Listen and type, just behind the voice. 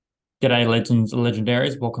G'day, legends and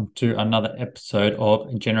legendaries. Welcome to another episode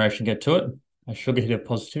of Generation Get To It, a sugar hit of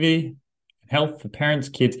positivity and health for parents,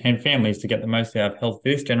 kids, and families to get the most out of health for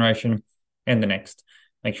this generation and the next.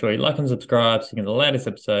 Make sure you like and subscribe so you get the latest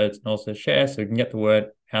episodes and also share so we can get the word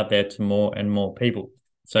out there to more and more people.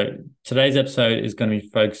 So today's episode is going to be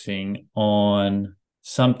focusing on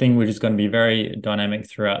something which is going to be very dynamic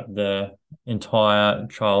throughout the entire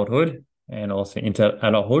childhood and also into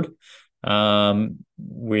adulthood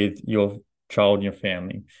with your child and your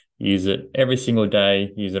family. Use it every single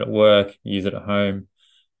day, use it at work, use it at home.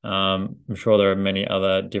 I'm sure there are many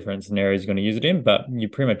other different scenarios you're going to use it in, but you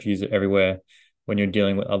pretty much use it everywhere when you're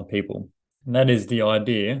dealing with other people. And that is the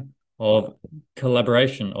idea of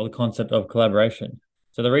collaboration or the concept of collaboration.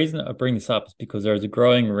 So the reason I bring this up is because there is a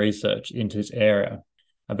growing research into this area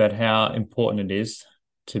about how important it is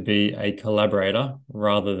to be a collaborator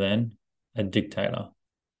rather than a dictator.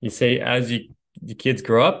 You see, as your kids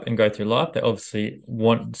grow up and go through life, they obviously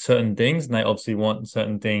want certain things, and they obviously want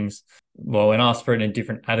certain things, well, and ask for it in a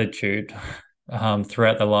different attitude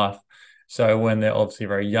throughout their life. So when they're obviously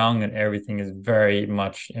very young and everything is very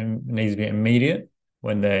much needs to be immediate,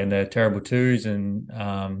 when they're in their terrible twos and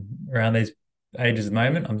around these ages at the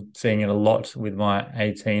moment, I'm seeing it a lot with my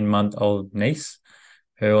 18-month-old niece,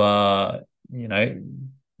 who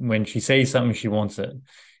when she sees something, she wants it.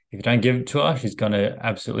 If you don't give it to her, she's going to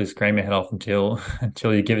absolutely scream her head off until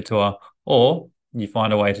until you give it to her, or you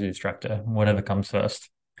find a way to distract her, whatever comes first.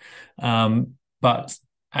 But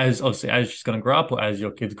as obviously as she's going to grow up, or as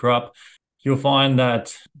your kids grow up, you'll find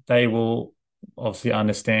that they will obviously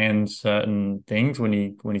understand certain things when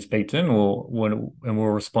you speak to them, or and will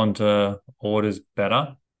respond to orders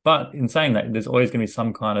better. But in saying that, there's always going to be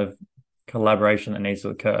some kind of collaboration that needs to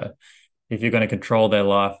occur. If you're going to control their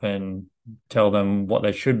life and tell them what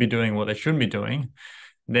they should be doing, what they shouldn't be doing,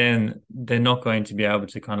 then they're not going to be able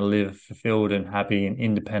to kind of live a fulfilled and happy and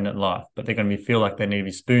independent life. But they're going to feel like they need to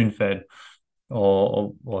be spoon fed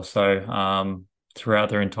or so throughout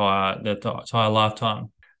their entire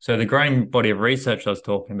lifetime. So the growing body of research I was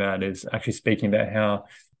talking about is actually speaking about how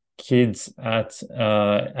kids at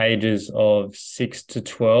ages of 6 to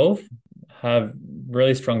 12 have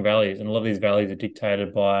really strong values, and a lot of these values are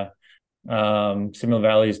dictated by similar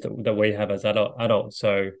values that we have as adults.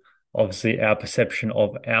 So obviously our perception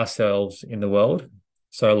of ourselves in the world.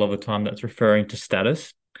 So a lot of the time that's referring to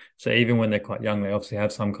status. So even when they're quite young, they obviously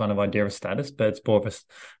have some kind of idea of status, but it's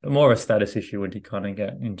more of a status issue when you kind of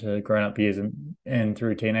get into grown-up years and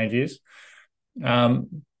through teenage years.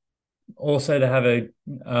 Also to have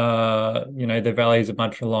their values are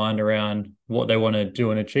much aligned around what they want to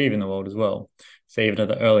do and achieve in the world as well. So even at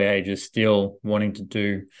the early ages, still wanting to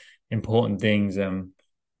do important things.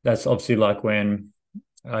 That's obviously like when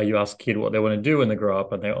you ask a kid what they want to do when they grow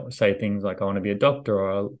up, and they say things like, I want to be a doctor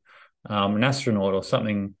or an astronaut or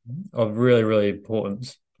something of really, really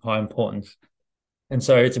importance, high importance. And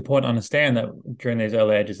so it's important to understand that during these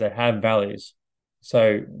early ages, they have values.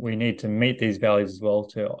 So we need to meet these values as well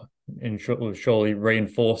to surely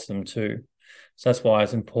reinforce them too. So that's why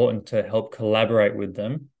it's important to help collaborate with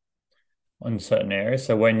them on certain areas.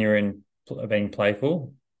 So when you're in being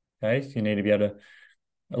playful, okay, so you need to be able to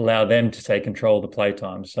allow them to take control of the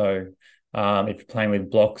playtime. So if you're playing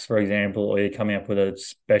with blocks, for example, or you're coming up with a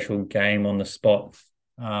special game on the spot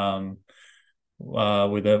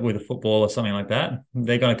with a football or something like that,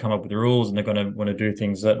 they're going to come up with the rules and they're going to want to do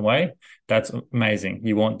things a certain way. That's amazing.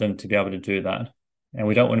 You want them to be able to do that. And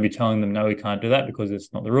we don't want to be telling them, no, we can't do that because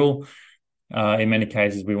it's not the rule. In many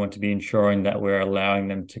cases, we want to be ensuring that we're allowing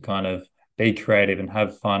them to kind of be creative and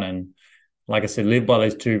have fun and, like I said, live by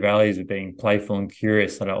those two values of being playful and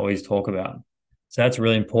curious that I always talk about. So that's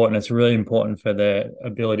really important. It's really important for their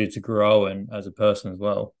ability to grow and as a person as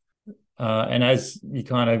well. And as you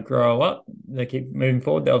kind of grow up, they keep moving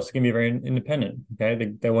forward. They're obviously going to be very independent.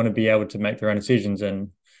 Okay, they want to be able to make their own decisions and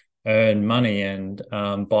earn money and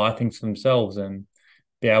buy things for themselves and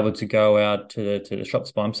be able to go out to the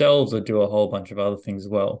shops by themselves or do a whole bunch of other things as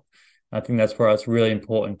well. I think that's where it's really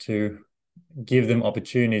important to give them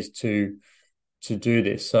opportunities to do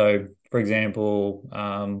this. So, for example,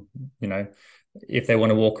 if they want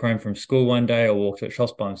to walk home from school one day or walk to the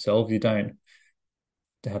shops by themselves, you don't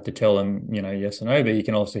have to tell them, yes or no, but you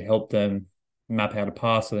can also help them map out a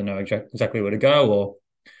path so they know exactly where to go or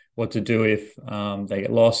what to do if they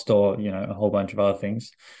get lost or, a whole bunch of other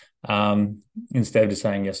things. Instead of just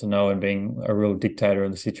saying yes or no and being a real dictator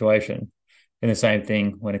of the situation. And the same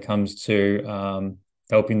thing when it comes to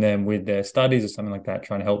helping them with their studies or something like that,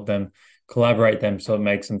 trying to help them collaborate them so it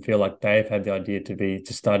makes them feel like they've had the idea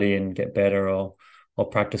to study and get better or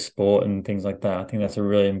practice sport and things like that. I think that's a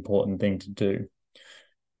really important thing to do.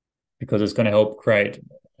 because it's going to help create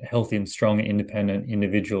a healthy and strong, independent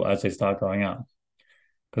individual as they start growing up.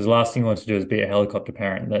 Because the last thing you want to do is be a helicopter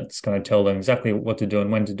parent that's going to tell them exactly what to do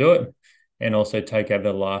and when to do it, and also take over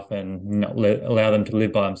their life and not allow them to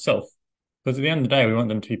live by themselves. Because at the end of the day, we want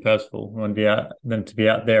them to be purposeful. We want them to be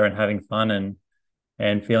out there and having fun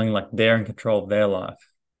and feeling like they're in control of their life,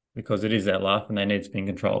 because it is their life and they need to be in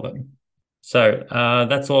control of it. So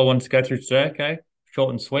that's all I wanted to go through today. Okay, short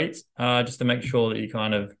and sweet. Just to make sure that you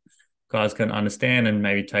kind of guys can understand and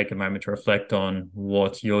maybe take a moment to reflect on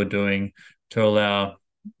what you're doing to allow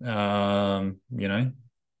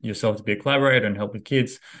yourself to be a collaborator and help with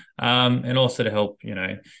kids, and also to help,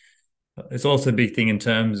 it's also a big thing in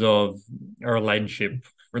terms of a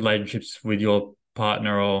relationships with your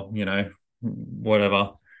partner or,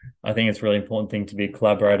 whatever. I think it's a really important thing to be a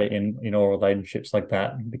collaborator in all relationships like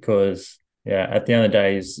that, because yeah, at the end of the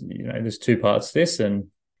day is, there's two parts to this and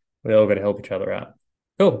we all got to help each other out.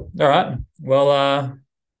 Cool. All right. Well,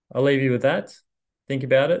 I'll leave you with that. Think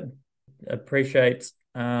about it. Appreciate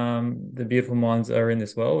the beautiful minds that are in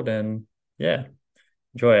this world, and yeah,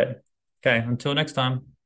 enjoy it. Okay, until next time.